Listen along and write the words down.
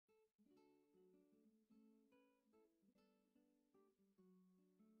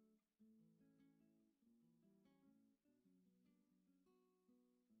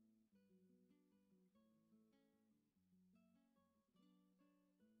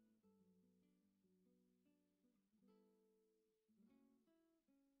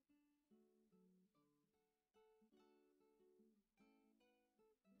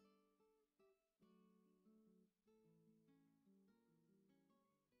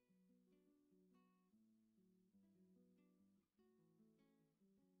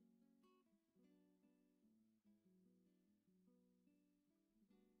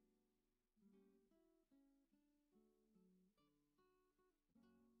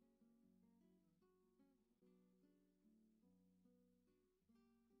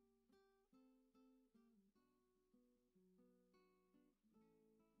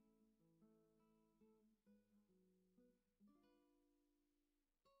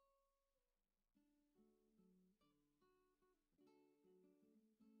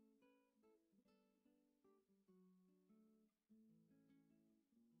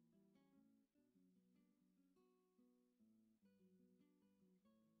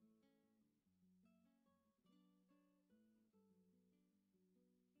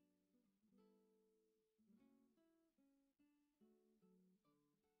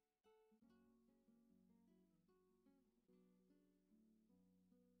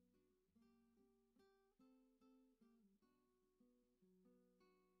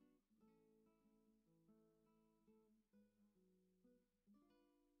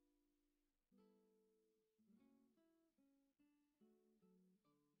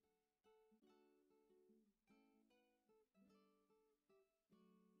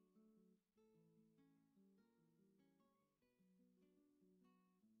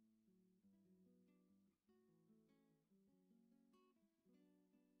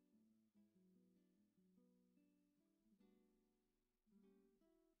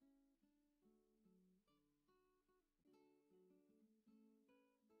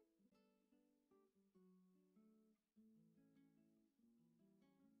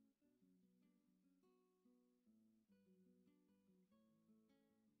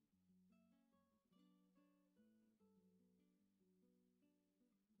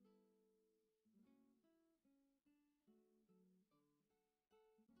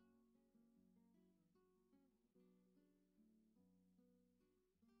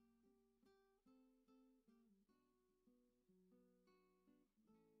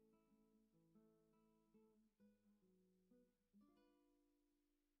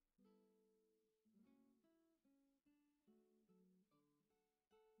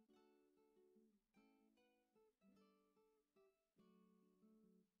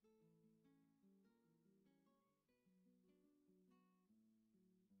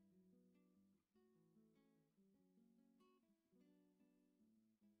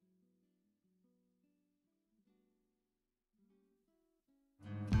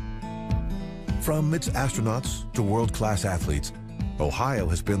From its astronauts to world-class athletes, Ohio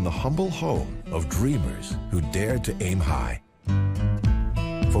has been the humble home of dreamers who dared to aim high.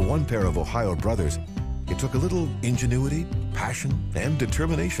 For one pair of Ohio brothers, it took a little ingenuity, passion, and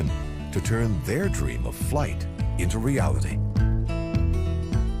determination to turn their dream of flight into reality.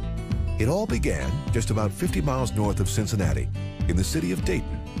 It all began just about 50 miles north of Cincinnati, in the city of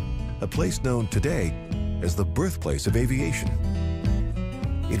Dayton, a place known today as the birthplace of aviation.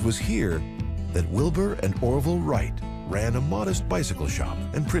 It was here that Wilbur and Orville Wright ran a modest bicycle shop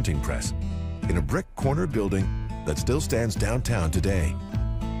and printing press in a brick corner building that still stands downtown today.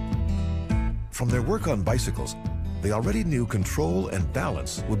 From their work on bicycles, they already knew control and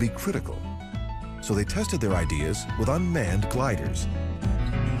balance would be critical, so they tested their ideas with unmanned gliders.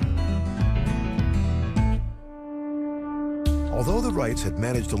 Although the Wrights had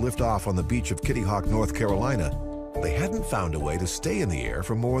managed to lift off on the beach of Kitty Hawk, North Carolina, they hadn't found a way to stay in the air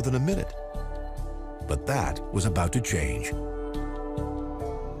for more than a minute. But that was about to change.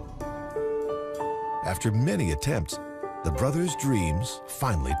 After many attempts, the brothers' dreams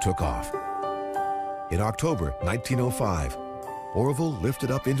finally took off. In October 1905, Orville lifted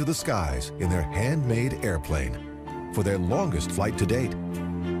up into the skies in their handmade airplane for their longest flight to date.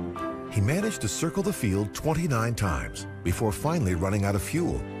 He managed to circle the field 29 times before finally running out of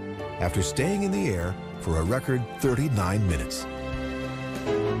fuel after staying in the air for a record 39 minutes.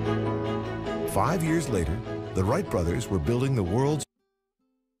 5 years later, the Wright brothers were building the world's